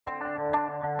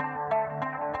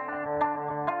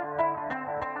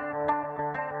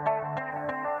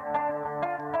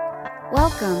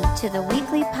Welcome to the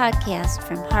weekly podcast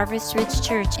from Harvest Ridge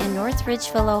Church in North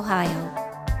Ridgeville, Ohio.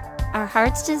 Our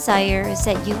heart's desire is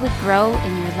that you would grow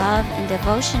in your love and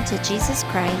devotion to Jesus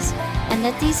Christ, and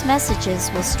that these messages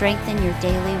will strengthen your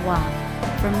daily walk.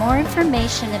 For more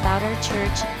information about our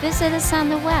church, visit us on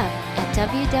the web at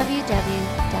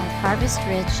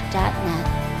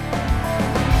www.harvestridge.net.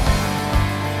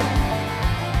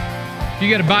 You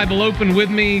got a Bible open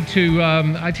with me to,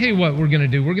 I tell you what we're going to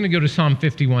do. We're going to go to Psalm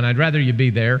 51. I'd rather you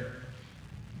be there.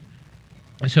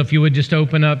 So if you would just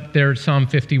open up there, Psalm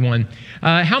 51.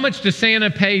 How much does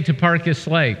Santa pay to park his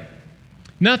sleigh?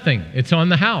 Nothing. It's on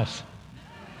the house.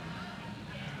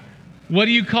 What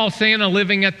do you call Santa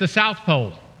living at the South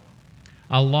Pole?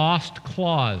 A lost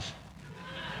clause.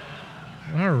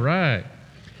 All right.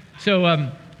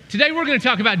 So today we're going to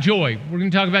talk about joy. We're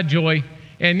going to talk about joy.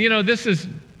 And, you know, this is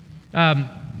a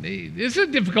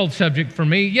difficult subject for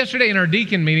me. Yesterday in our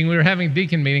deacon meeting, we were having a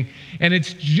deacon meeting, and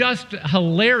it's just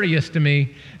hilarious to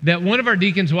me that one of our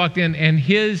deacons walked in and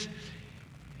his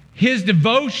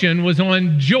devotion was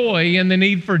on joy and the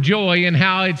need for joy and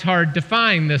how it's hard to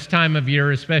find this time of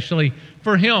year, especially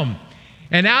for him.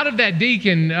 And out of that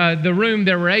deacon, the room,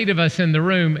 there were 8 of us in the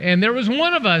room, and there was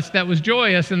one of us that was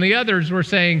joyous, and the others were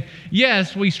saying,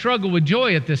 yes, we struggle with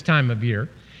joy at this time of year.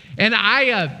 And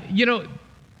I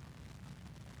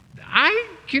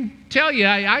can tell you,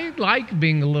 I like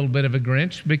being a little bit of a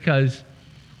Grinch because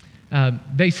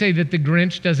they say that the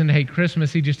Grinch doesn't hate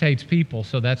Christmas, he just hates people,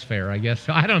 so that's fair, I guess.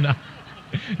 So I don't know.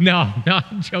 No,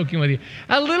 I'm joking with you.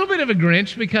 A little bit of a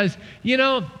Grinch because, you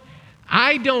know,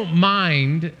 I don't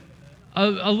mind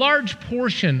a large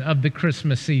portion of the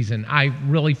Christmas season I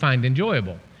really find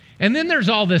enjoyable. And then there's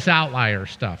all this outlier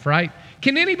stuff, right?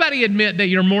 Can anybody admit that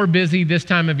you're more busy this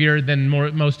time of year than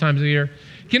most times of the year?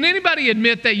 Can anybody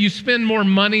admit that you spend more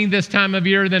money this time of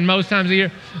year than most times of the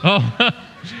year? Oh,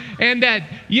 and that,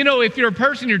 you know, if you're a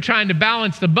person, you're trying to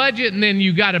balance the budget and then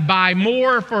you got to buy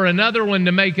more for another one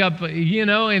to make up, you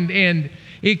know, and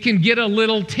it can get a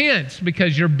little tense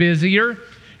because you're busier,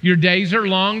 your days are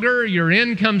longer, your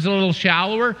income's a little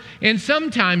shallower, and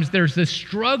sometimes there's this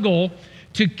struggle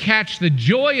to catch the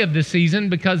joy of the season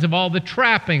because of all the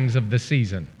trappings of the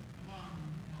season.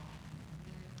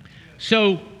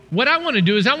 So what I want to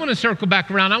do is I want to circle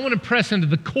back around. I want to press into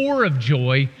the core of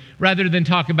joy rather than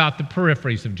talk about the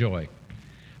peripheries of joy.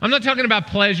 I'm not talking about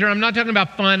pleasure. I'm not talking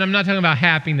about fun. I'm not talking about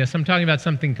happiness. I'm talking about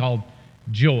something called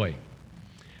joy.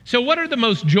 So what are the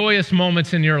most joyous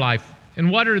moments in your life?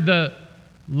 And what are the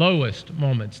lowest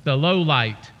moments, the low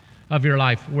light of your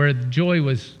life where joy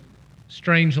was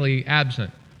strangely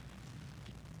absent?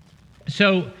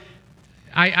 So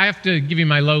I have to give you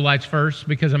my low lights first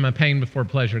because I'm a pain before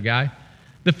pleasure guy.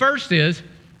 The first is,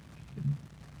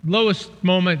 lowest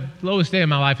day of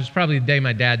my life is probably the day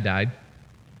my dad died.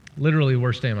 Literally the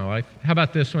worst day of my life. How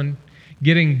about this one?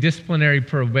 Getting disciplinary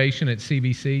probation at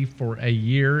CBC for a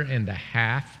year and a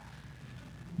half.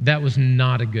 That was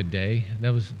not a good day.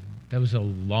 That was a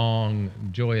long,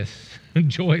 joyless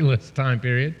time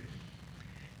period.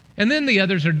 And then the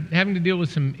others are having to deal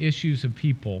with some issues of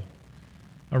people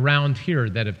around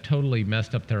here that have totally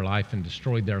messed up their life and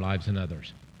destroyed their lives and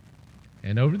others.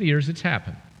 And over the years, it's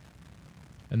happened.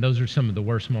 And those are some of the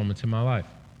worst moments in my life.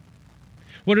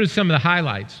 What are some of the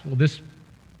highlights? Well, this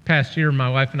past year, my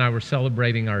wife and I were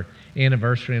celebrating our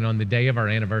anniversary, and on the day of our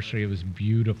anniversary, it was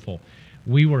beautiful.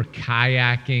 We were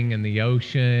kayaking in the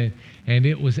ocean, and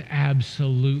it was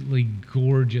absolutely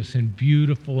gorgeous and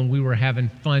beautiful, and we were having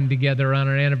fun together on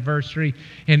our anniversary.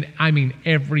 And I mean,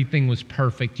 everything was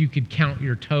perfect. You could count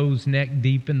your toes neck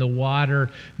deep in the water.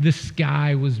 The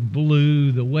sky was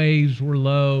blue, the waves were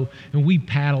low, and we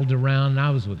paddled around, and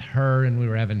I was with her, and we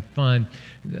were having fun.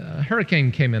 A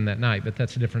hurricane came in that night, but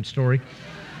that's a different story.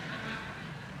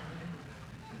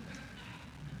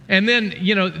 And then,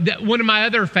 you know, one of my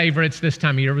other favorites this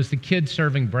time of year was the kids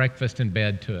serving breakfast in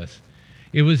bed to us.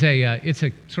 It's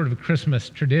a sort of a Christmas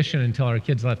tradition until our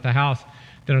kids left the house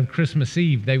that on Christmas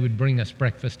Eve they would bring us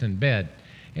breakfast in bed.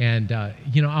 And,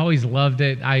 you know, I always loved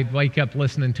it. I'd wake up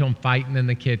listening to them fighting in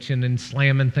the kitchen and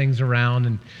slamming things around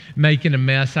and making a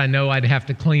mess. I know I'd have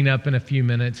to clean up in a few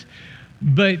minutes.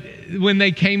 But when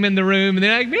they came in the room and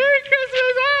they're like, Merry Christmas,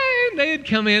 and they'd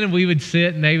come in and we would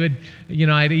sit and they would, you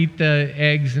know, I'd eat the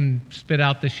eggs and spit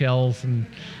out the shells. And,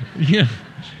 you know,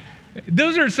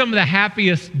 those are some of the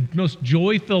happiest, most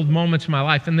joy-filled moments of my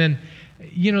life. And then,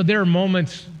 you know, there are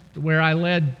moments where I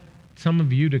led some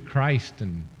of you to Christ.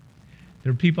 And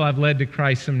there are people I've led to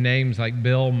Christ, some names like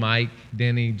Bill, Mike,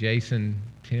 Denny, Jason,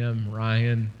 Tim,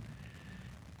 Ryan.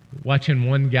 watching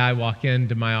one guy walk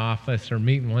into my office or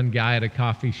meeting one guy at a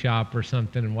coffee shop or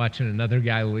something and watching another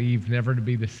guy leave, never to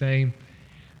be the same.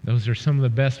 Those are some of the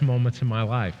best moments in my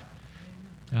life.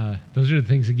 Those are the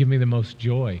things that give me the most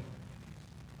joy.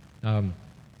 Can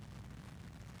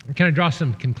I draw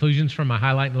some conclusions from my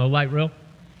highlight and low light reel?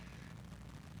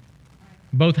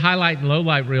 Both highlight and low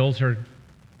light reels are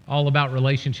all about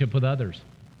relationship with others.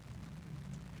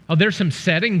 Oh, there's some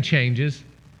setting changes,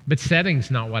 but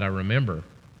setting's not what I remember.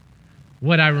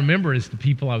 What I remember is the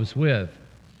people I was with.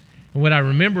 And what I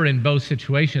remember in both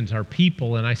situations are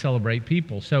people, and I celebrate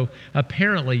people. So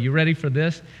apparently, you ready for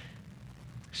this?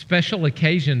 Special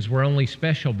occasions were only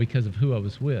special because of who I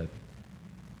was with.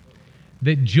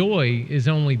 That joy is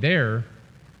only there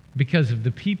because of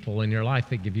the people in your life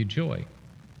that give you joy.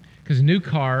 Because a new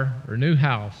car or new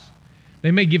house, they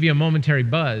may give you a momentary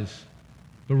buzz,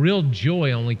 but real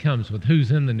joy only comes with who's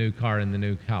in the new car and the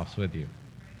new house with you.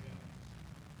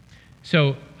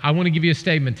 So I want to give you a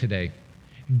statement today.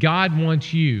 God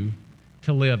wants you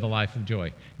to live a life of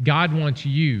joy. God wants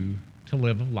you to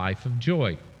live a life of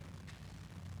joy.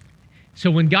 So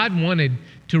when God wanted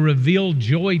to reveal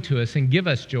joy to us and give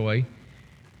us joy,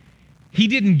 He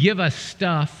didn't give us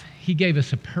stuff, He gave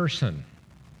us a person.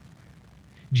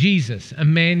 Jesus,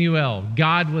 Emmanuel,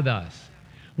 God with us.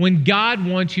 When God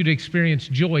wants you to experience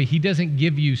joy, He doesn't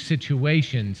give you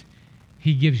situations,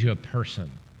 He gives you a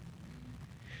person.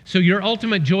 So your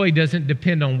ultimate joy doesn't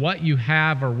depend on what you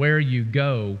have or where you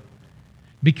go,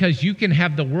 because you can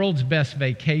have the world's best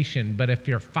vacation, but if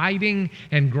you're fighting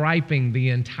and griping the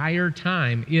entire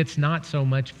time, it's not so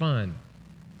much fun.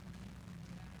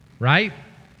 Right?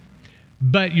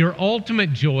 But your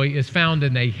ultimate joy is found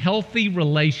in a healthy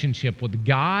relationship with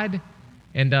God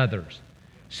and others.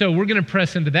 So we're going to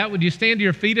press into that. Would you stand to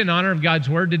your feet in honor of God's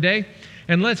word today?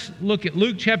 And let's look at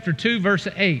Luke chapter 2, verse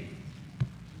 8.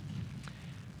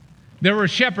 There were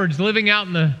shepherds living out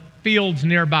in the fields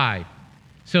nearby.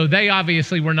 So they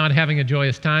obviously were not having a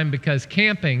joyous time because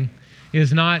camping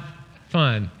is not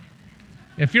fun.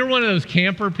 If you're one of those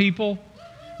camper people,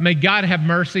 may God have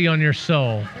mercy on your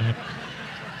soul.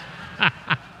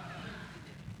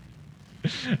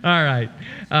 All right.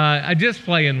 I'm just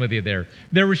playing with you there.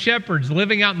 There were shepherds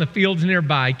living out in the fields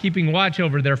nearby, keeping watch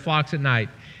over their flocks at night.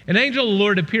 An angel of the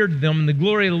Lord appeared to them, and the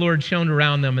glory of the Lord shone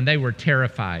around them, and they were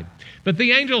terrified. But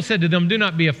the angel said to them, "Do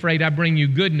not be afraid. I bring you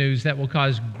good news that will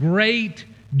cause great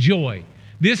joy."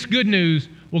 This good news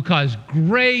will cause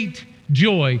great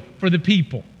joy for the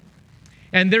people.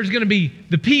 And there's going to be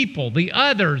the people, the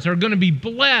others are going to be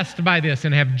blessed by this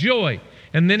and have joy.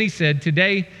 And then he said,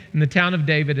 "Today in the town of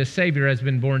David, a Savior has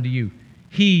been born to you.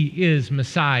 He is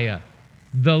Messiah,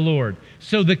 the Lord."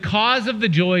 So the cause of the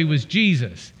joy was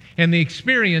Jesus. And the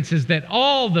experience is that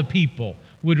all the people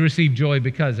would receive joy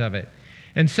because of it.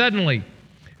 And suddenly,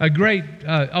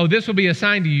 this will be a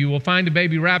sign to you. You will find a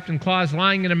baby wrapped in cloths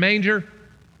lying in a manger.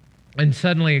 And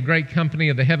suddenly a great company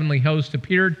of the heavenly host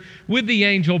appeared with the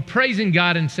angel, praising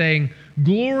God and saying,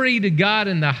 "Glory to God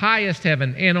in the highest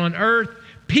heaven, and on earth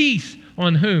peace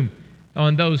on whom?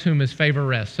 On those whom his favor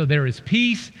rests." So there is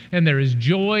peace, and there is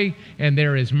joy, and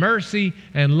there is mercy,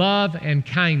 and love, and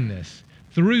kindness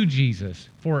through Jesus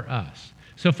for us.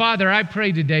 So Father, I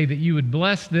pray today that you would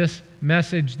bless this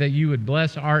message, that you would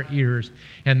bless our ears,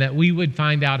 and that we would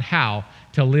find out how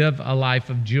to live a life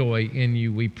of joy in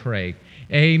you, we pray.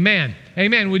 Amen.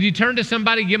 Amen. Would you turn to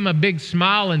somebody, give them a big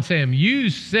smile, and say, "You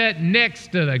sit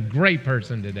next to the great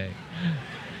person today."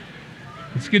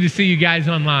 It's good to see you guys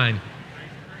online.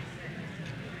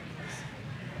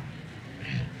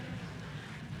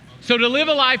 So to live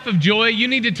a life of joy, you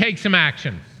need to take some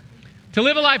action. To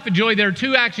live a life of joy, there are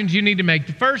two actions you need to make.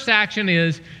 The first action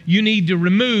is you need to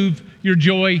remove your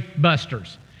joy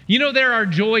busters. You know, there are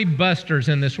joy busters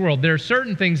in this world. There are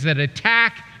certain things that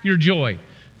attack your joy.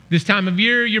 This time of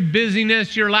year, your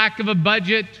busyness, your lack of a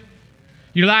budget.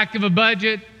 You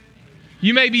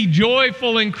may be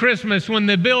joyful in Christmas. When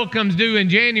the bill comes due in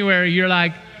January, you're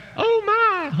like, "Oh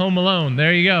my," Home Alone.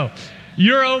 There you go.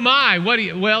 You're oh my.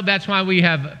 Well, that's why we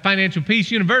have Financial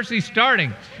Peace University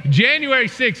starting January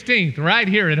 16th right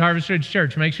here at Harvest Ridge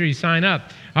Church. Make sure you sign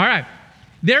up. All right.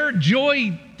 There are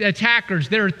joy attackers.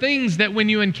 There are things that when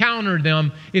you encounter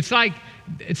them, it's like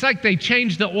they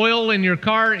change the oil in your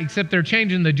car, except they're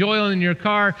changing the joy in your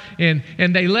car, and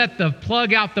they let the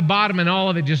plug out the bottom and all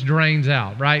of it just drains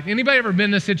out, right? Anybody ever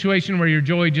been in a situation where your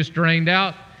joy just drained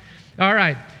out? All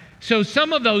right. So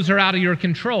some of those are out of your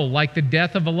control, like the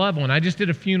death of a loved one. I just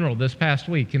did a funeral this past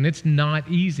week, and it's not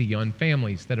easy on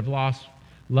families that have lost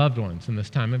loved ones in this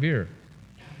time of year.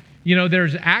 You know,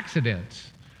 there's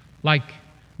accidents, like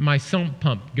my sump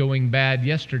pump going bad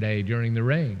yesterday during the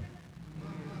rain.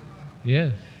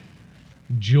 Yes.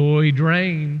 Joy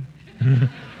drain.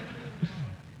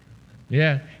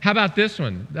 Yeah. How about this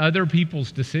one? Other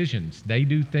people's decisions. They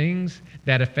do things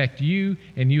that affect you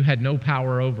and you had no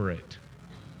power over it.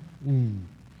 Ooh.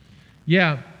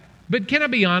 Yeah. But can I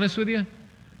be honest with you?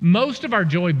 Most of our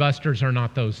joy busters are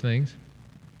not those things.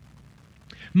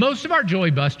 Most of our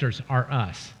joy busters are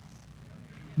us.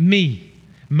 Me.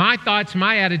 My thoughts,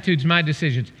 my attitudes, my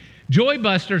decisions. Joy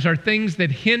busters are things that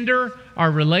hinder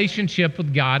our relationship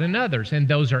with God and others. And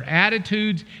those are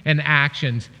attitudes and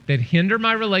actions that hinder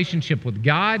my relationship with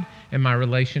God and my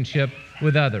relationship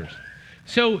with others.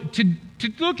 So to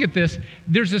look at this,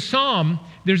 there's a psalm.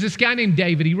 There's this guy named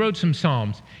David. He wrote some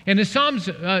psalms. And the psalms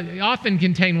often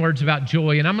contain words about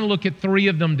joy. And I'm going to look at 3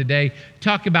 of them today,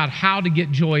 talk about how to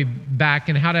get joy back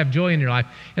and how to have joy in your life.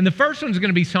 And the first one's going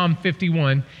to be Psalm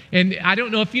 51. And I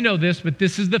don't know if you know this, but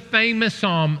this is the famous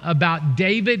psalm about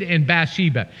David and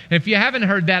Bathsheba. And if you haven't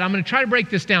heard that, I'm going to try to break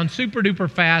this down super duper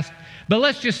fast. But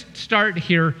let's just start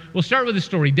here. We'll start with the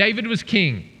story. David was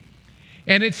king.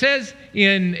 And it says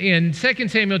in 2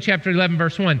 Samuel chapter 11,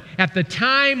 verse 1, at the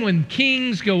time when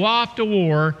kings go off to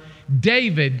war,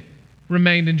 David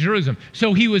remained in Jerusalem.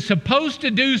 So he was supposed to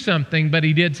do something, but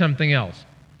he did something else.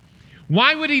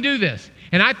 Why would he do this?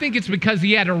 And I think it's because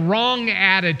he had a wrong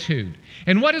attitude.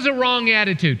 And what is a wrong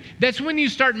attitude? That's when you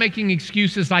start making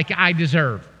excuses like, I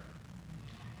deserve.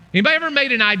 Anybody ever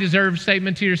made an I deserve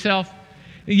statement to yourself?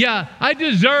 Yeah, I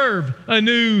deserve a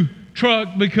new truck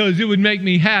because it would make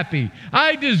me happy.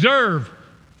 I deserve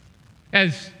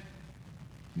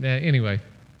anyway,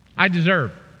 I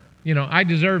deserve. I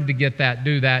deserve to get that,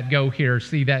 do that, go here,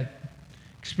 see that,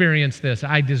 experience this.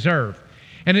 I deserve.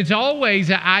 And it's always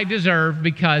a I deserve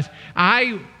because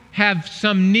I have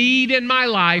some need in my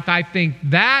life I think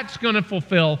that's going to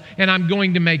fulfill, and I'm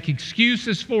going to make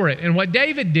excuses for it. And what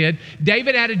David did,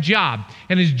 David had a job,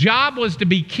 and his job was to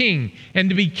be king. And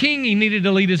to be king, he needed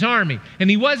to lead his army. And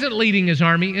he wasn't leading his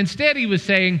army. Instead, he was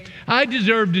saying, I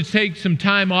deserve to take some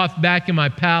time off back in my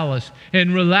palace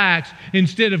and relax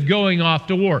instead of going off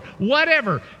to war.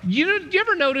 Whatever. Do you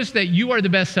ever notice that you are the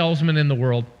best salesman in the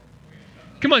world?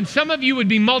 Come on, some of you would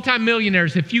be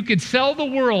multimillionaires if you could sell the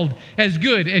world as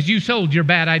good as you sold your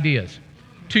bad ideas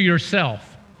to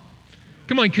yourself.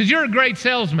 Come on, because you're a great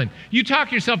salesman. You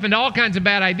talk yourself into all kinds of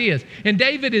bad ideas. And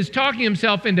David is talking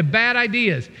himself into bad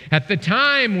ideas. At the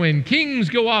time when kings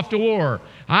go off to war,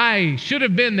 I should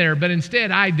have been there, but instead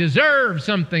I deserve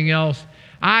something else.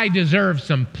 I deserve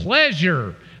some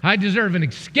pleasure. I deserve an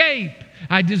escape.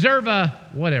 I deserve a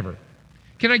whatever.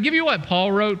 Can I give you what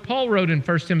Paul wrote? Paul wrote in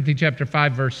 1 Timothy chapter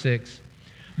 5, verse 6,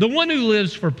 the one who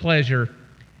lives for pleasure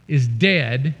is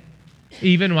dead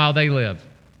even while they live.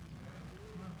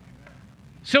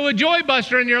 So a joy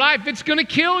buster in your life, it's going to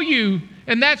kill you,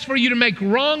 and that's for you to make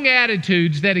wrong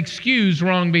attitudes that excuse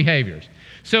wrong behaviors.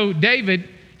 So David,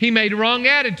 he made a wrong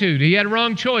attitude. He had a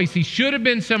wrong choice. He should have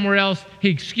been somewhere else. He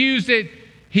excused it.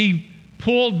 He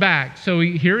pulled back. So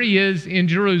here he is in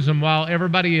Jerusalem while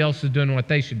everybody else is doing what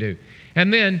they should do.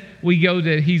 And then we go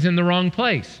to, he's in the wrong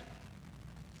place.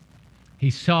 He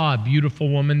saw a beautiful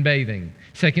woman bathing.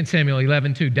 2 Samuel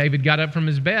 11:2. David got up from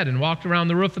his bed and walked around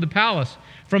the roof of the palace.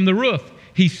 From the roof,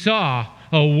 he saw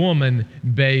a woman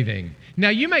bathing. Now,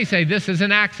 you may say this is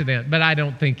an accident, but I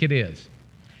don't think it is.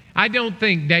 I don't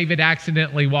think David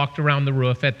accidentally walked around the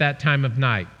roof at that time of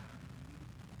night.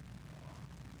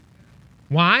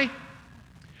 Why?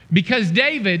 Because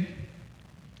David,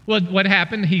 what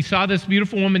happened, he saw this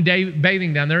beautiful woman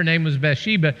bathing down there. Her name was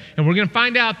Bathsheba, and we're going to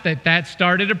find out that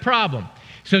started a problem.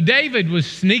 So David was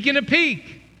sneaking a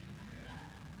peek.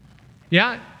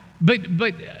 Yeah, but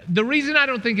the reason I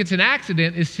don't think it's an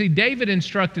accident is, see, David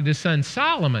instructed his son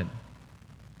Solomon.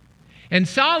 And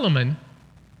Solomon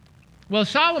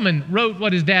wrote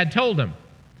what his dad told him.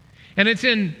 And it's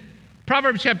in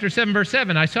Proverbs chapter 7, verse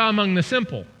 7. I saw among the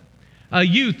simple a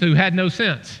youth who had no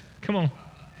sense. Come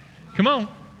on.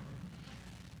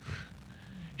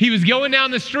 He was going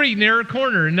down the street near a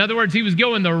corner. In other words, he was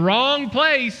going the wrong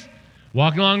place,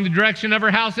 walking along the direction of her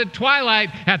house at twilight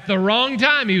at the wrong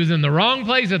time. He was in the wrong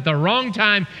place at the wrong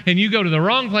time, and you go to the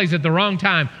wrong place at the wrong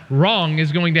time. Wrong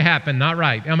is going to happen, not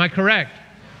right. Am I correct?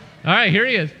 All right, here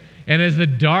he is. And as the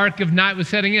dark of night was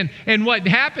setting in, and what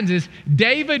happens is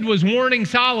David was warning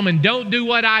Solomon, don't do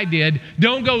what I did.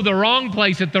 Don't go the wrong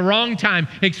place at the wrong time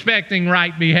expecting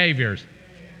right behaviors.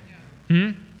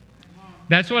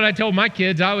 That's what I told my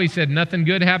kids. I always said, nothing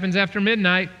good happens after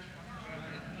midnight.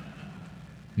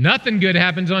 Nothing good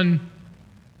happens on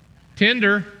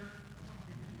Tinder.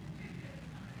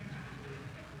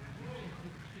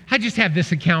 I just have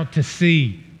this account to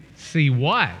see. See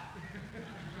what?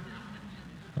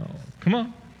 Oh, come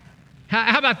on.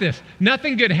 How about this?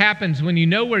 Nothing good happens when you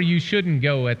know where you shouldn't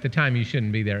go at the time you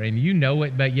shouldn't be there, and you know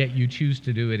it, but yet you choose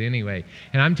to do it anyway.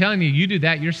 And I'm telling you, you do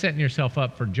that, you're setting yourself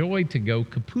up for joy to go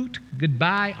kaput,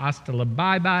 goodbye, hasta la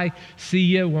bye-bye, see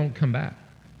ya, won't come back.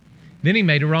 Then he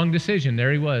made a wrong decision.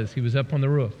 There he was up on the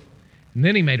roof. And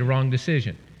then he made a wrong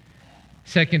decision.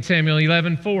 2 Samuel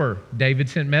 11:4, David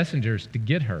sent messengers to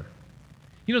get her.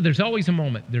 You know, there's always a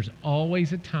moment, there's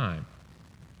always a time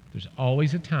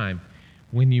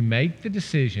when you make the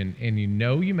decision and you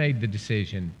know you made the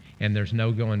decision and there's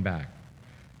no going back.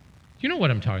 You know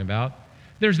what I'm talking about?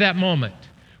 There's that moment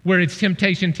where it's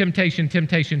temptation,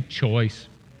 choice.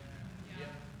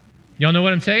 Y'all know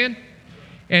what I'm saying?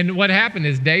 And what happened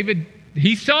is David,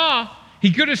 he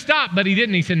could have stopped, but he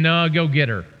didn't. He said, no, go get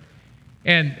her.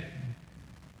 And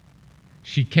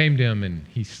she came to him and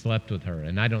he slept with her.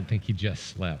 And I don't think he just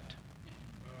slept.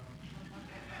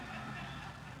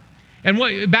 And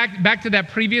back to that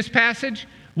previous passage,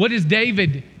 what does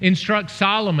David instruct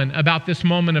Solomon about this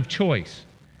moment of choice?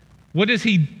 What does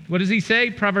he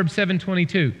say? Proverbs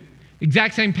 7:22.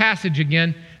 Exact same passage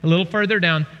again, a little further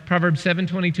down, Proverbs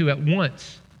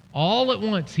 7:22. All at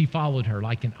once he followed her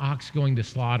like an ox going to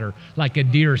slaughter, like a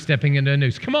deer stepping into a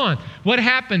noose. Come on, what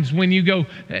happens when you go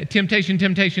temptation,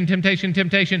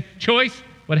 choice?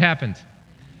 What happens?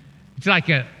 It's like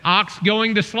an ox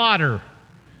going to slaughter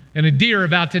and a deer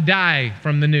about to die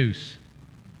from the noose.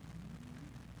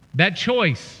 That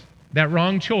choice, that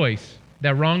wrong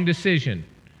decision.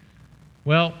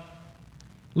 Well,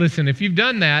 listen, if you've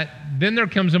done that, then there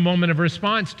comes a moment of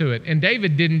response to it. And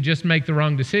David didn't just make the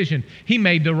wrong decision. He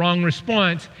made the wrong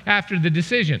response after the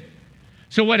decision.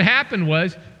 So what happened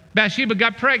was Bathsheba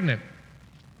got pregnant.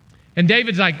 And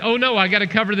David's like, oh no, I got to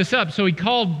cover this up. So he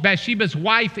called Bathsheba's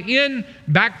wife in,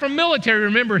 back from military.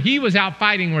 Remember, he was out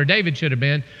fighting where David should have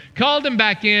been. Called him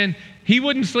back in. He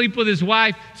wouldn't sleep with his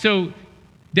wife. So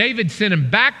David sent him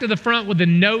back to the front with a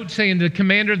note saying to the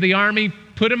commander of the army,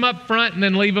 put him up front and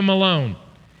then leave him alone.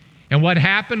 And what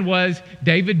happened was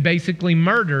David basically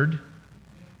murdered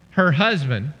her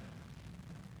husband.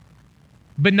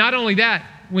 But not only that,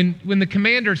 when the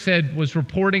commander was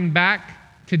reporting back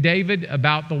to David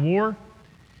about the war,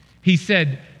 he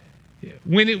said,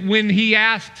 when he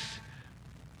asks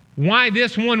why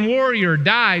this one warrior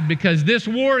died, because this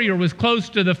warrior was close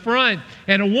to the front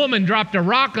and a woman dropped a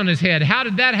rock on his head. How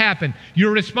did that happen?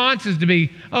 Your response is to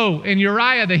be, oh, and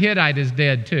Uriah the Hittite is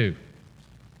dead too.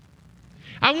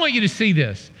 I want you to see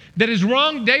this, that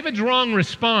David's wrong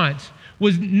response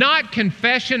was not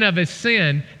confession of his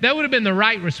sin. That would have been the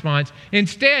right response.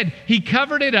 Instead, he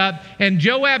covered it up, and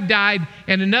Joab died,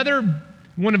 and another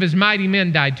one of his mighty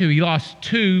men died too. He lost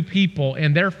 2 people,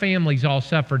 and their families all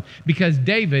suffered because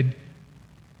David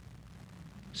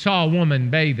saw a woman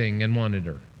bathing and wanted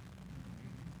her.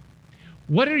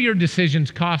 What are your decisions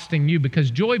costing you?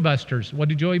 Because joybusters, what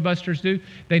do joybusters do?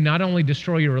 They not only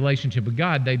destroy your relationship with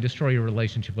God, they destroy your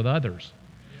relationship with others.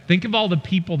 Think of all the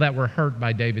people that were hurt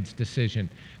by David's decision.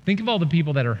 Think of all the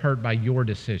people that are hurt by your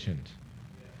decisions.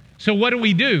 So what do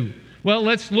we do? Well,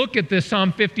 let's look at this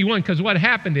Psalm 51, because what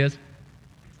happened is,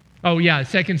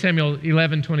 2 Samuel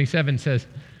 11:27 says,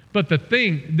 but the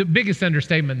biggest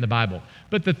understatement in the Bible,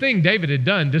 but the thing David had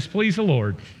done displeased the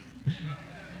Lord.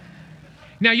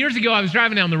 Now, years ago, I was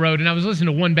driving down the road, and I was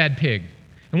listening to One Bad Pig.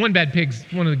 And One Bad Pig's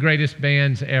one of the greatest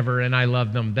bands ever, and I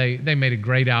love them. They made a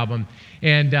great album.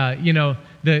 And,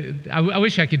 I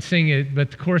wish I could sing it, but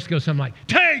the chorus goes something like,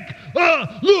 take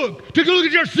a look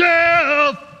at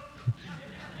yourself.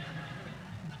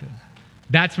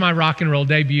 That's my rock and roll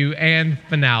debut and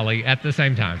finale at the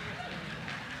same time.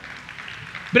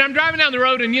 But I'm driving down the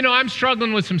road, and, I'm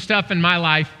struggling with some stuff in my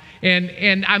life.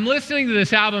 And I'm listening to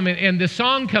this album, and the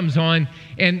song comes on,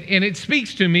 and it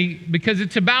speaks to me because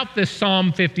it's about this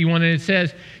Psalm 51, and it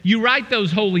says, you write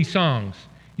those holy songs.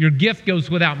 Your gift goes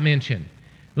without mention.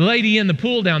 The lady in the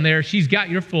pool down there, she's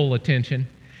got your full attention.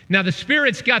 Now the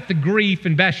Spirit's got the grief,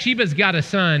 and Bathsheba's got a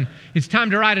son. It's time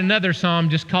to write another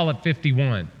psalm, just call it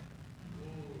 51.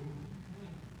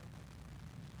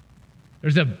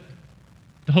 The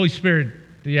Holy Spirit,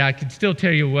 I can still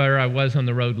tell you where I was on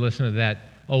the road listening to that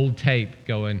old tape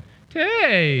going,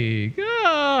 take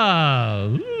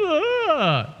oh,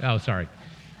 sorry.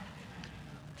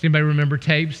 Does anybody remember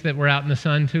tapes that were out in the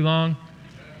sun too long?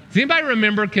 Does anybody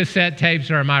remember cassette tapes,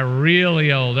 or am I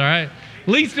really old, all right? At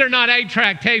least they're not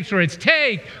 8-track tapes where it's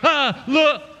take a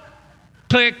look,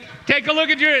 click, take a look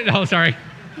at your, oh, sorry.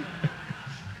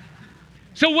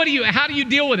 So how do you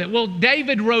deal with it? Well,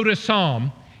 David wrote a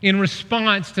psalm, in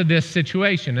response to this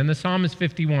situation. And the Psalm is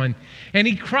 51. And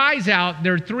he cries out.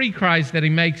 There are three cries that he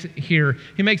makes here.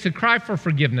 He makes a cry for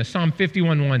forgiveness. Psalm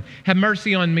 51:1. Have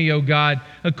mercy on me, O God,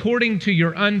 according to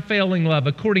your unfailing love,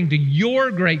 according to your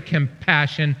great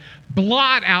compassion,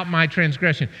 blot out my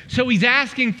transgression. So he's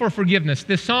asking for forgiveness.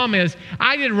 This psalm is,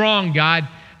 I did wrong, God.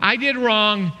 I did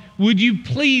wrong. Would you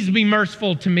please be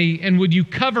merciful to me, and would you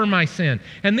cover my sin?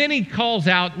 And then he calls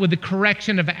out with a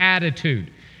correction of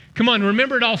attitude. Come on,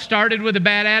 remember it all started with a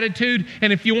bad attitude?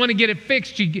 And if you want to get it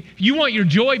fixed, you want your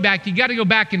joy back, you got to go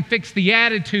back and fix the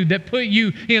attitude that put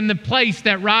you in the place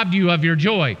that robbed you of your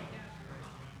joy.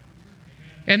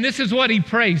 And this is what he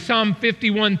prays, Psalm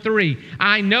 51:3.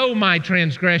 I know my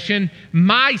transgression,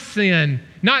 my sin,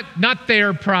 not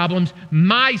their problems,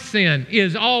 my sin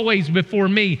is always before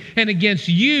me. And against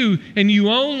you and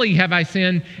you only have I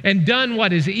sinned and done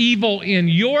what is evil in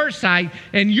your sight.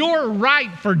 And you're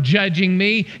right for judging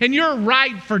me. And you're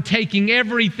right for taking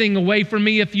everything away from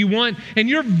me if you want. And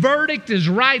your verdict is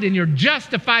right and you're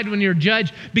justified when you're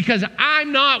judged, because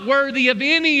I'm not worthy of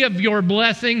any of your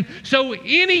blessing. So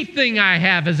anything I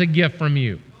have is a gift from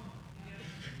you.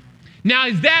 Now,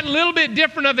 is that a little bit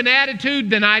different of an attitude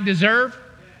than I deserve?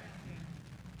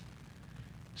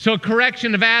 So a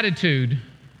correction of attitude,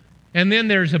 and then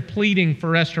there's a pleading for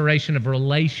restoration of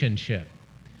relationship.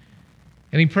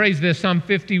 And he prays this, Psalm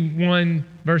 51,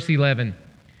 verse 11.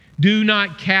 Do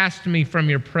not cast me from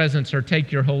your presence or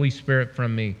take your Holy Spirit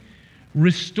from me.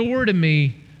 Restore to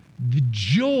me the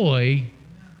joy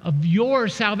of your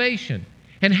salvation.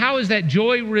 And how is that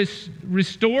joy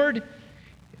restored?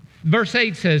 Verse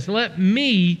 8 says, let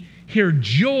me hear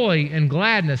joy and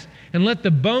gladness, and let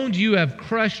the bones you have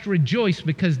crushed rejoice,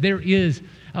 because there is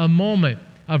a moment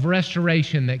of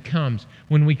restoration that comes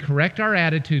when we correct our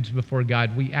attitudes before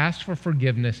God. We ask for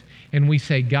forgiveness, and we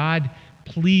say, God,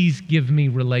 please give me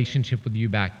relationship with you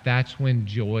back. That's when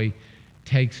joy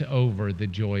takes over the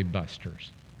joy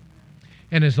busters.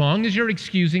 And as long as you're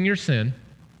excusing your sin,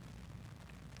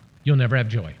 you'll never have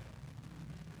joy.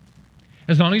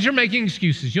 As long as you're making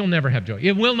excuses, you'll never have joy.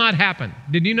 It will not happen.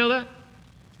 Did you know that?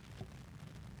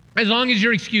 As long as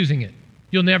you're excusing it,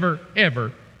 you'll never,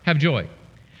 ever have joy.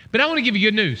 But I want to give you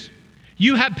good news.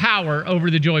 You have power over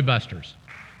the joy busters.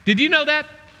 Did you know that?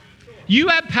 You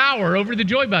have power over the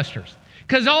joy busters,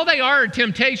 because all they are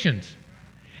temptations.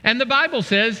 And the Bible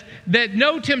says that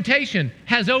no temptation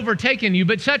has overtaken you,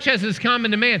 but such as is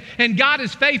common to man. And God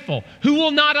is faithful, who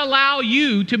will not allow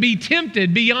you to be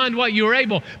tempted beyond what you are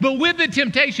able, but with the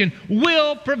temptation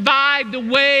will provide the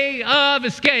way of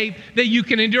escape that you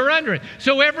can endure under it.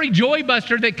 So every joy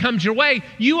buster that comes your way,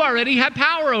 you already have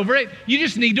power over it. You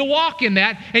just need to walk in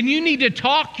that, and you need to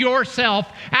talk yourself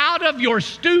out of your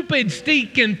stupid,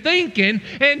 stinking thinking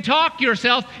and talk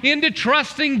yourself into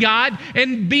trusting God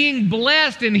and being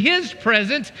blessed in His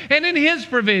presence and in His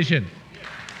provision.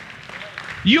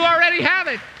 You already have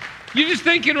it. You're just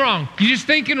thinking wrong. You're just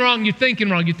thinking wrong. You're thinking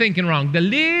wrong. You're thinking wrong. The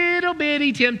little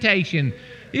bitty temptation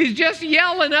is just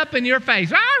yelling up in your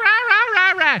face. Rah, rah, rah,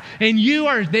 rah, rah. And you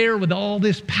are there with all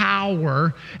this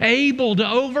power, able to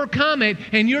overcome it,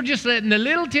 and you're just letting the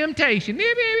little temptation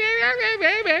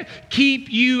keep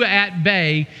you at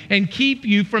bay and keep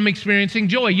you from experiencing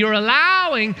joy. You're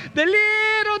allowing the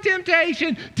little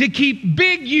temptation to keep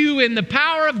big you in the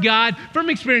power of God from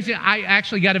experiencing. I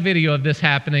actually got a video of this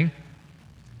happening.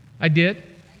 I did.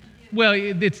 Well,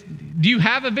 do you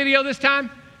have a video this time?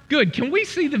 Good. Can we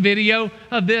see the video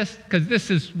of this? Because this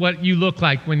is what you look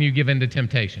like when you give in to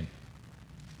temptation.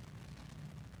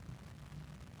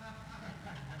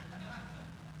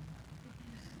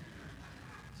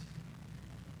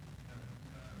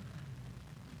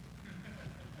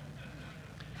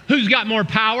 Who's got more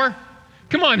power?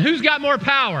 Come on, who's got more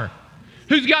power?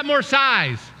 Who's got more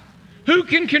size? Who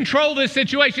can control this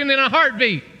situation in a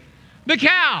heartbeat? The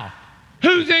cow.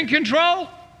 Who's in control?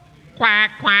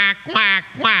 Quack, quack, quack,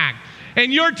 quack.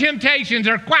 And your temptations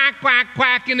are quack, quack,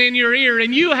 quacking in your ear,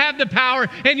 and you have the power,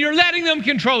 and you're letting them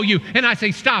control you. And I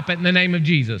say, stop it in the name of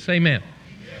Jesus. Amen.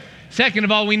 Second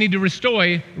of all, we need to restore.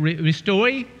 Hey,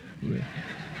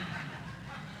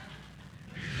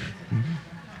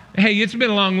 it's been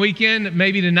a long weekend.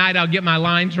 Maybe tonight I'll get my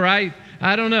lines right.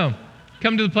 I don't know.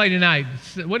 Come to the play tonight.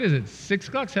 What is it? 6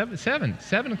 o'clock? 7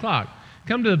 o'clock.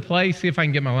 Come to the play, see if I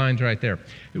can get my lines right there.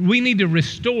 We need to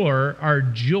restore our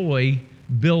joy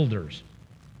builders.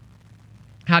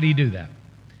 How do you do that?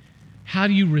 How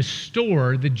do you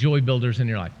restore the joy builders in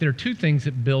your life? There are two things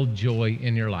that build joy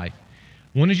in your life.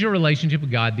 One is your relationship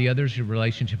with God. The other is your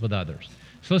relationship with others.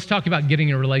 So let's talk about getting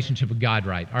your relationship with God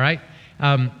right, all right?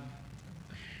 All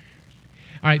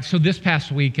right, so this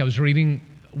past week I was reading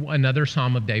another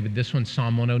Psalm of David. This one's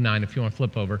Psalm 109, if you want to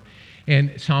flip over.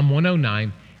 And Psalm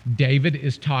 109, David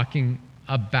is talking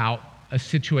about a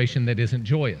situation that isn't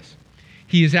joyous.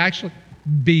 He is actually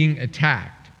being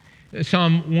attacked.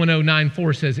 Psalm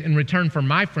 109:4 says, in return for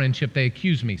my friendship, they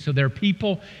accuse me. So there are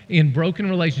people in broken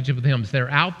relationship with him.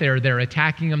 They're out there, they're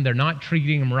attacking him, they're not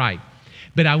treating him right.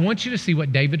 But I want you to see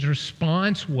what David's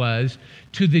response was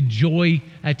to the joy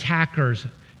attackers,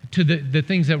 to the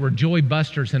things that were joy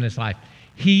busters in his life.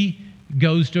 He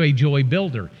goes to a joy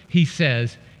builder. He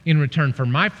says, in return for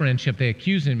my friendship, they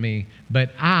accusing me,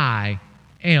 but I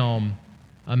am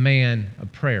a man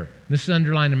of prayer. This is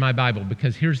underlined in my Bible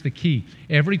because here's the key.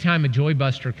 Every time a joy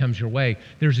buster comes your way,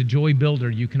 there's a joy builder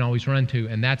you can always run to,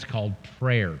 and that's called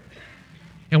prayer.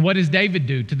 And what does David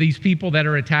do to these people that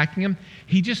are attacking him?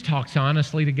 He just talks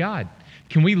honestly to God.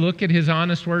 Can we look at his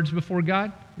honest words before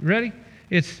God? Ready?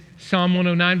 It's Psalm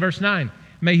 109, verse 9.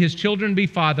 May his children be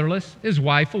fatherless, his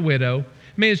wife a widow.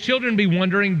 May his children be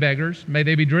wandering beggars. May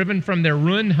they be driven from their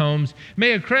ruined homes.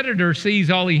 May a creditor seize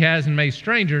all he has, and may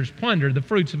strangers plunder the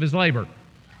fruits of his labor.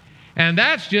 And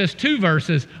that's just 2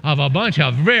 verses of a bunch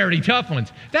of very tough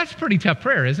ones. That's pretty tough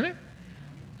prayer, isn't it?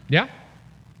 Yeah?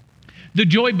 The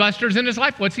joy busters in his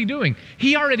life, what's he doing?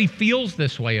 He already feels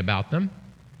this way about them.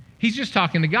 He's just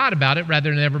talking to God about it rather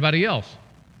than everybody else.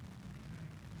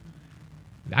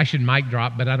 I should mic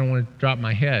drop, but I don't want to drop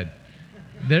my head.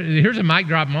 Here's a mic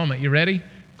drop moment. You ready?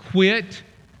 Quit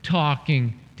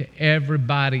talking to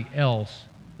everybody else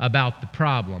about the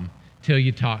problem till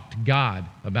you talk to God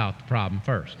about the problem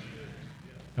first.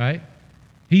 Right?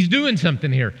 He's doing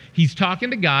something here. He's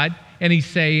talking to God, and he's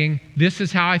saying, this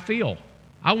is how I feel.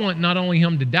 I want not only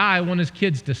him to die, I want his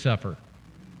kids to suffer.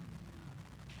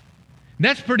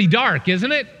 That's pretty dark,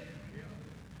 isn't it?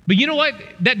 But you know what?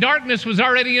 That darkness was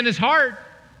already in his heart.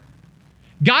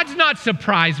 God's not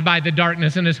surprised by the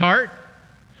darkness in his heart.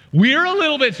 We're a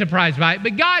little bit surprised by it,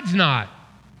 but God's not.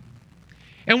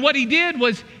 And what he did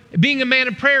was, being a man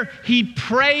of prayer, he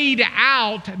prayed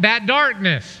out that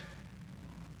darkness.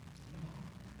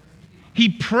 He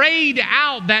prayed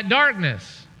out that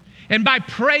darkness. And by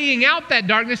praying out that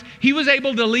darkness, he was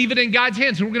able to leave it in God's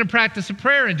hands. So we're going to practice a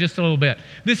prayer in just a little bit.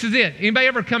 This is it. Anybody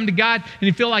ever come to God and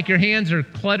you feel like your hands are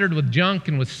cluttered with junk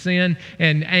and with sin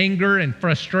and anger and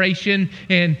frustration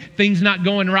and things not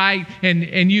going right,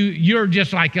 and you're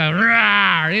just like a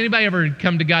rah? Anybody ever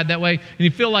come to God that way and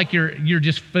you feel like you're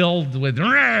just filled with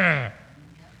rah?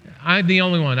 I'm the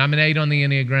only one. I'm an 8 on the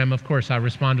Enneagram. Of course, I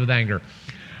respond with anger.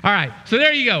 All right, so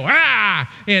there you go.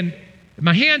 And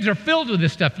my hands are filled with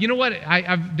this stuff. You know what?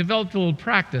 I've developed a little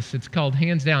practice. It's called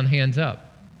hands down, hands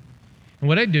up. And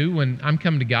what I do when I'm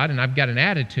coming to God and I've got an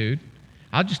attitude,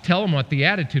 I'll just tell him what the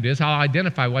attitude is. I'll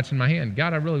identify what's in my hand.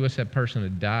 God, I really wish that person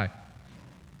would die.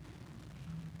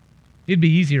 It'd be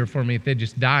easier for me if they'd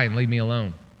just die and leave me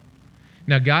alone.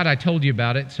 Now, God, I told you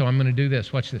about it, so I'm going to do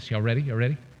this. Watch this. Y'all ready? Y'all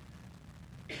ready?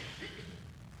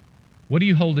 What do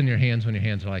you hold in your hands when your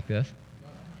hands are like this?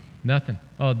 Nothing.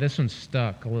 Oh, this one's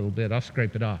stuck a little bit. I'll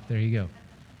scrape it off. There you go.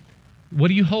 What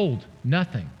do you hold?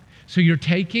 Nothing. So you're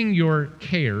taking your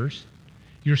cares,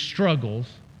 your struggles,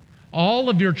 all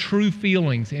of your true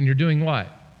feelings, and you're doing what?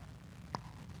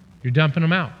 You're dumping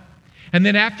them out. And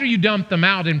then after you dump them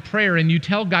out in prayer and you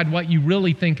tell God what you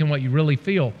really think and what you really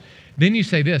feel, then you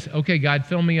say this, okay, God,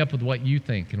 fill me up with what you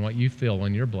think and what you feel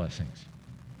and your blessings.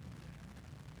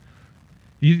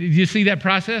 You see that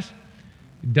process?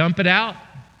 Dump it out.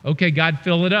 Okay, God,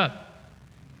 fill it up.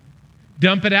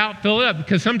 Dump it out, fill it up.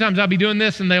 Because sometimes I'll be doing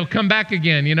this and they'll come back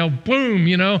again,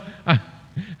 boom,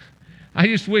 I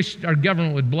just wish our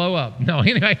government would blow up. No,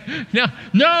 anyway,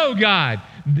 no, God,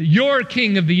 you're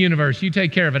king of the universe. You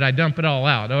take care of it. I dump it all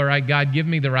out. All right, God, give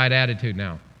me the right attitude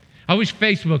now. I wish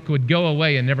Facebook would go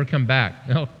away and never come back.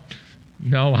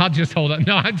 No, I'll just hold on.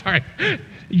 No, I'm sorry. Do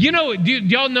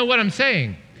y'all know what I'm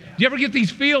saying? Do you ever get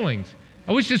these feelings?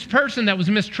 I wish this person that was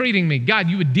mistreating me, God,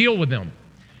 you would deal with them.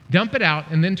 Dump it out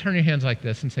and then turn your hands like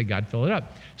this and say, God, fill it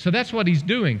up. So that's what he's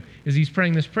doing, is he's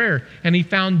praying this prayer. And he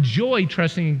found joy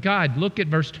trusting in God. Look at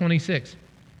verse 26.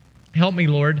 Help me,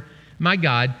 Lord, my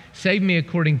God, save me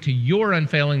according to your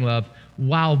unfailing love.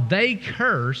 While they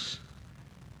curse,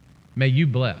 may you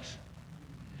bless.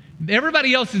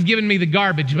 Everybody else is giving me the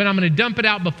garbage, but I'm going to dump it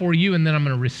out before you, and then I'm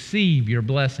going to receive your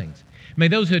blessings. May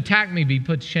those who attack me be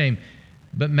put to shame.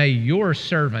 But may your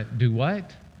servant do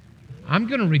what? I'm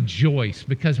going to rejoice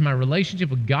because my relationship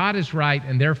with God is right,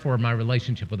 and therefore my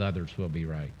relationship with others will be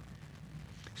right.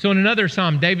 So in another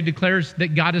psalm, David declares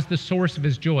that God is the source of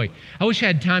his joy. I wish I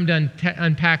had time to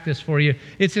unpack this for you.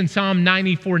 It's in Psalm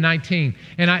 94:19.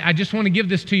 And I just want to give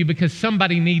this to you because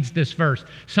somebody needs this verse.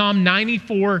 Psalm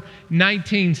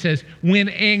 94:19 says, when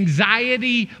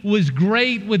anxiety was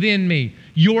great within me,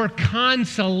 your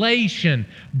consolation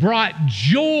brought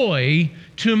joy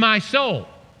to my soul.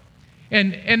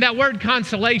 And that word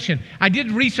consolation, I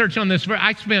did research on this.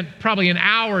 I spent probably an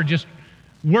hour just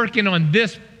working on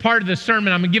this part of the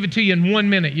sermon. I'm going to give it to you in 1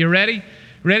 minute. You ready?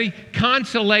 Ready?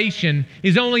 Consolation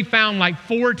is only found like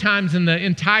 4 times in the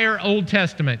entire Old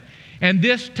Testament. And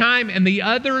this time and the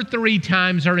other 3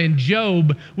 times are in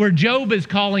Job, where Job is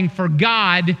calling for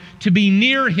God to be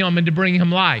near him and to bring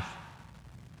him life.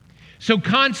 So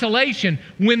consolation,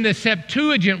 when the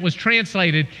Septuagint was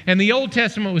translated and the Old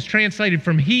Testament was translated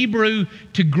from Hebrew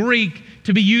to Greek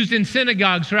to be used in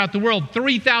synagogues throughout the world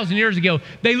 3,000 years ago,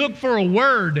 they looked for a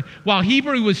word. While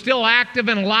Hebrew was still active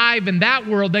and alive in that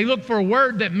world, they looked for a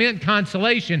word that meant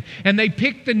consolation. And they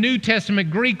picked the New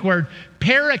Testament Greek word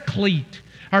paraclete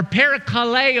or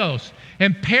parakaleos.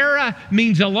 And para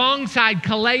means alongside,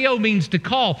 kaleo means to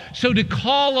call. So to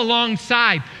call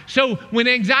alongside. So when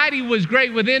anxiety was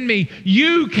great within me,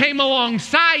 you came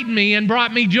alongside me and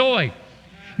brought me joy.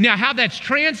 Now, how that's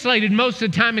translated most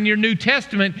of the time in your New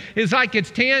Testament is like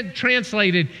it's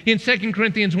translated in 2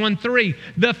 Corinthians 1:3,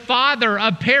 the Father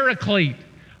of Paraclete,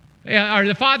 or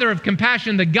the Father of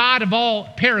compassion, the God of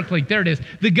all, Paraclete, there it is,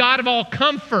 the God of all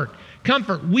comfort.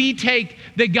 Comfort. We take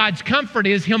that God's comfort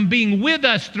is him being with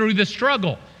us through the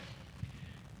struggle.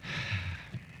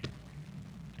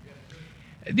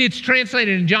 It's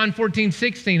translated in John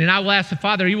 14:16, and I will ask the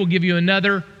Father, he will give you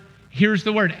another, here's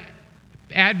the word,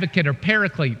 advocate or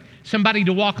paraclete, somebody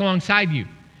to walk alongside you,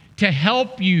 to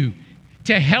help you,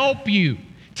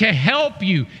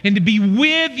 and to be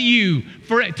with you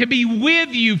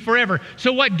forever.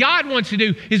 So what God wants to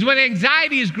do is when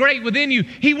anxiety is great within you,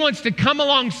 he wants to come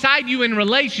alongside you in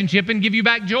relationship and give you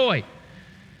back joy.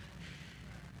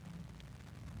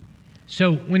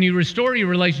 So when you restore your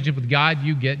relationship with God,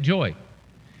 you get joy.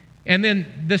 And then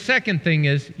the second thing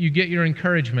is you get your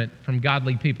encouragement from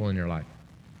godly people in your life.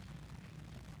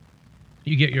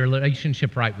 You get your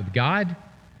relationship right with God,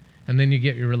 and then you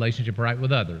get your relationship right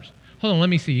with others. Hold on, let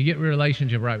me see. You get your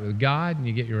relationship right with God, and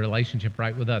you get your relationship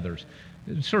right with others.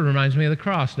 It sort of reminds me of the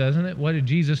cross, doesn't it? What did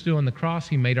Jesus do on the cross?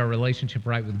 He made our relationship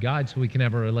right with God so we can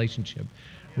have a relationship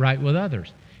right with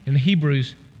others. In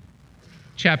Hebrews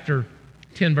chapter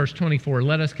 10, verse 24,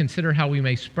 let us consider how we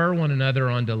may spur one another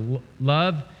on to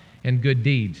love and good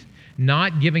deeds,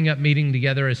 not giving up meeting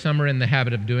together as some are in the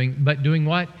habit of doing, but doing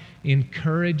what?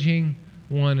 Encouraging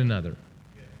one another.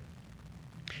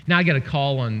 Now, I got a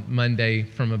call on Monday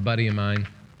from a buddy of mine.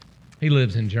 He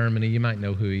lives in Germany. You might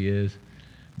know who he is.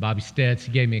 Bobby Stetz.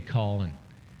 He gave me a call, and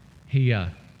he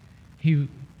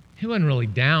wasn't really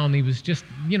down. He was just,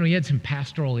 he had some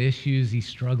pastoral issues he's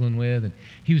struggling with, and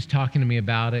he was talking to me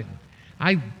about it.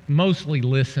 I mostly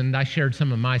listened. I shared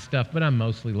some of my stuff, but I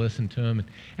mostly listened to him. And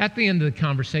at the end of the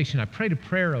conversation, I prayed a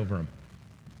prayer over him.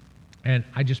 And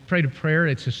I just prayed a prayer.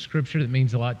 It's a scripture that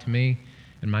means a lot to me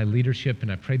and my leadership,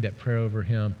 and I prayed that prayer over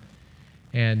him.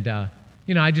 And,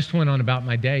 I just went on about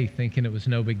my day thinking it was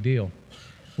no big deal.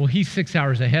 Well, he's 6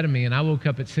 hours ahead of me, and I woke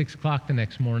up at 6 o'clock the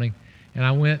next morning, and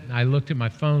I looked at my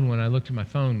phone. When I looked at my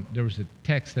phone, there was a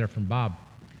text there from Bob.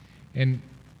 And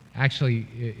actually,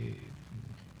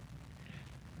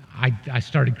 I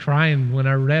started crying when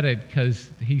I read it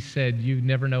because he said, you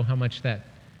never know how much that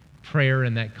prayer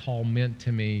and that call meant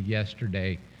to me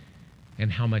yesterday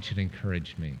and how much it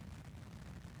encouraged me.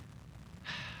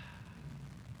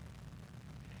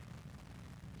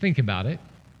 Think about it.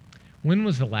 When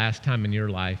was the last time in your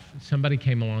life somebody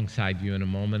came alongside you in a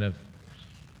moment of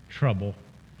trouble,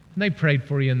 and they prayed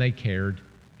for you and they cared,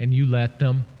 and you let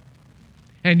them,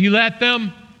 and you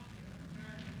listened,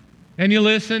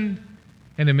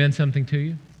 and it meant something to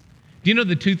you? Do you know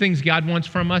the 2 things God wants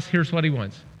from us? Here's what he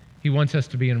wants. He wants us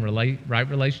to be in right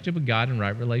relationship with God and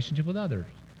right relationship with others.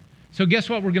 So guess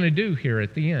what we're going to do here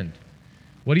at the end?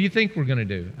 What do you think we're going to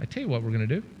do? I tell you what we're going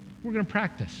to do. We're going to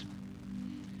practice.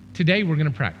 Today we're going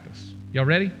to practice. Y'all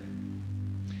ready?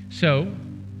 So,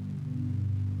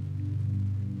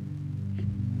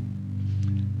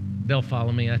 they'll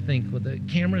follow me, I think, with the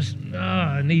cameras.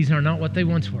 These are not what they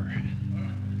once were.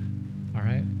 All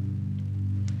right?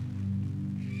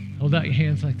 Hold out your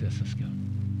hands like this. Let's go.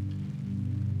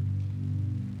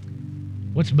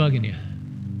 What's bugging you?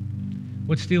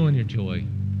 What's stealing your joy?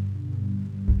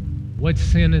 What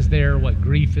sin is there? What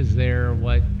grief is there?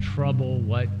 What trouble?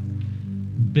 What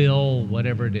bill?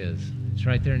 Whatever it is. It's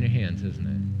right there in your hands, isn't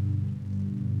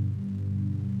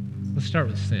Let's start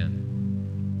with sin.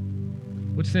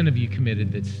 What sin have you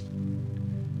committed that's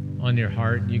on your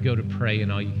heart? You go to pray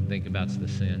and all you can think about is the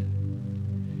sin.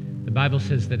 The Bible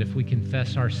says that if we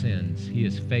confess our sins, he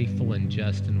is faithful and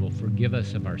just and will forgive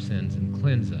us of our sins and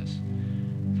cleanse us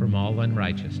from all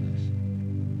unrighteousness.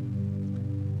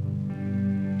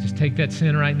 Just take that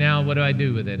sin right now. What do I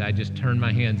do with it? I just turn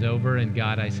my hands over and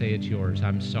God, I say it's yours.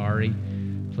 I'm sorry.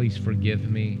 Please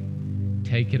forgive me.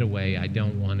 Take it away. I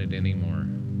don't want it anymore.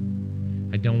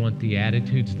 I don't want the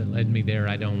attitudes that led me there.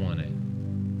 I don't want it.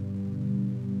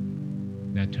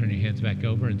 Now turn your hands back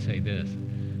over and say this.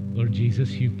 Lord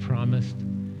Jesus, you promised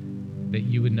that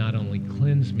you would not only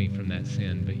cleanse me from that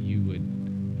sin, but you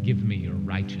would give me your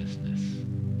righteousness.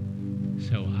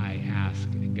 So I ask,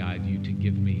 God, you to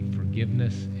give me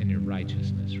forgiveness and your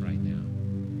righteousness right now.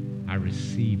 I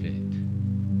receive it.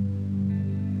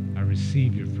 I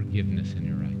receive your forgiveness and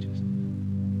your righteousness.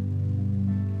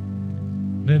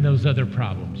 Then those other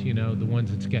problems, the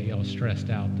ones that's got y'all stressed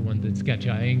out, the ones that's got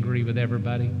y'all angry with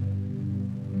everybody.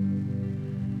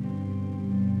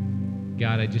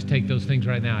 God, I just take those things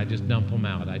right now. I just dump them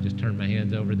out. I just turn my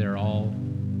hands over. They're all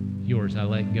yours. I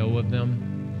let go of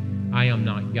them. I am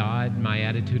not God. My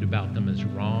attitude about them is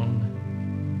wrong.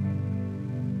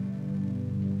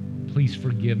 Please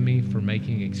forgive me for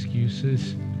making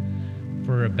excuses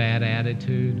for a bad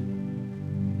attitude.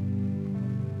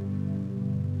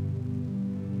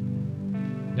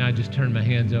 Now I just turn my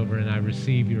hands over and I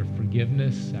receive your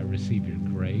forgiveness. I receive your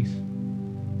grace.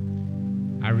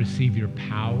 I receive your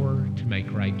power to make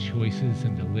right choices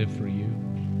and to live for you.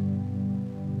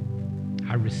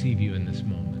 I receive you in this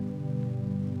moment.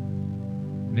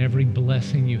 And every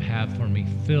blessing you have for me,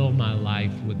 fill my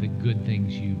life with the good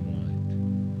things you want.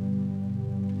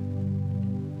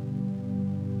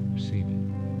 Receive it.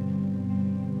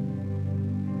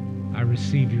 I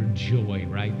receive your joy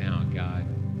right now, God,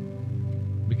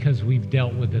 because we've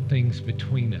dealt with the things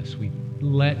between us. We've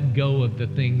let go of the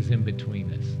things in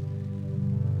between us.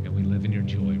 And we live in your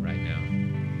joy right now.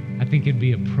 I think it'd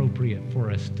be appropriate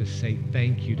for us to say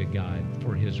thank you to God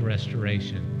for his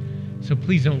restoration. So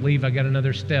please don't leave. I got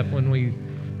another step I'm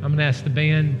going to ask the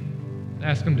band,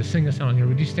 ask them to sing a song here.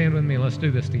 Would you stand with me and let's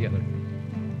do this together?